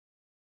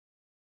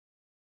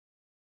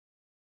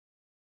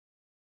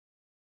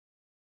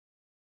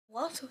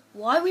What?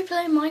 Why are we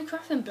playing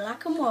Minecraft in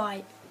black and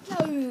white?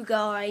 Hello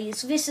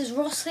guys, this is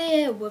Ross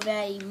here with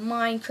a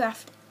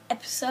Minecraft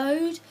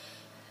episode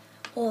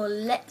or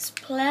Let's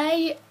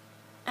Play,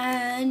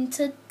 and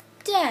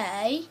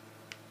today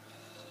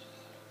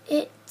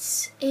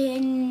it's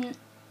in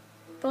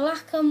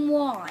black and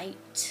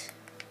white.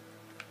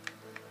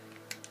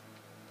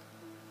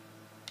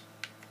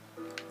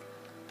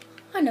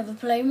 I never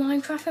played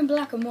Minecraft in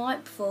black and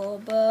white before,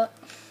 but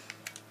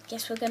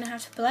guess we're gonna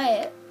have to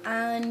play it.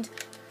 And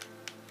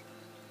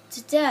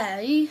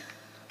today,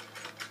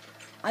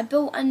 I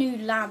built a new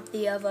lab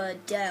the other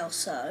day or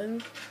so,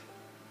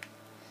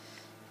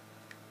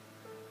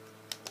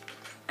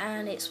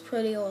 and it's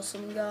pretty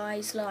awesome,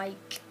 guys.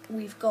 Like,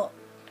 we've got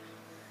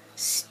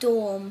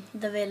Storm,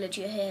 the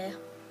villager here.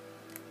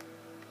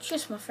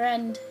 Just my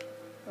friend,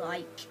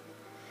 like,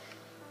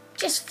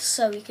 just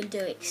so we can do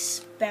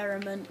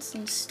experiments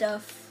and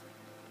stuff.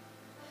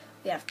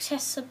 We have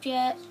test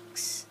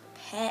subjects,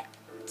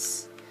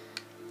 pets,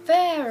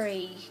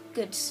 very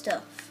good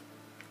stuff.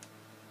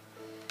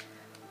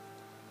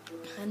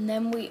 And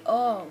then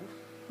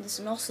there's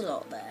an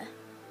ocelot there.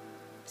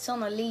 It's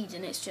on a lead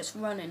and it's just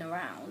running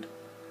around.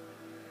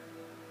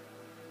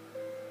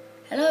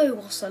 Hello,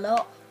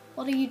 ocelot.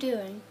 What are you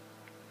doing?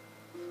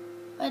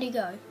 Where'd he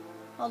go?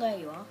 Oh, there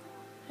you are.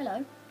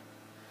 Hello.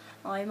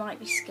 Oh, he might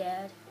be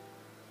scared.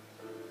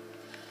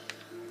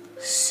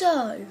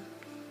 So,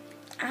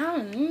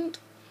 and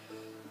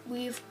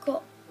we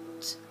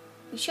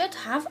should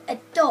have a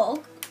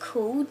dog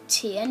called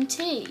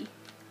TNT.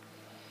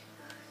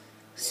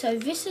 So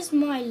this is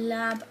my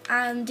lab,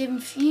 and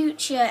in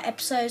future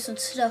episodes and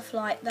stuff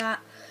like that,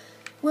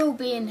 we'll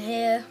be in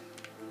here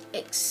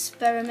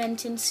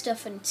experimenting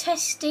stuff and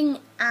testing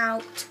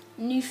out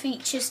new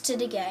features to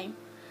the game.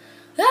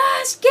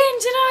 Let's get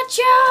into the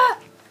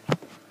chat!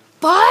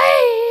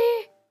 Bye!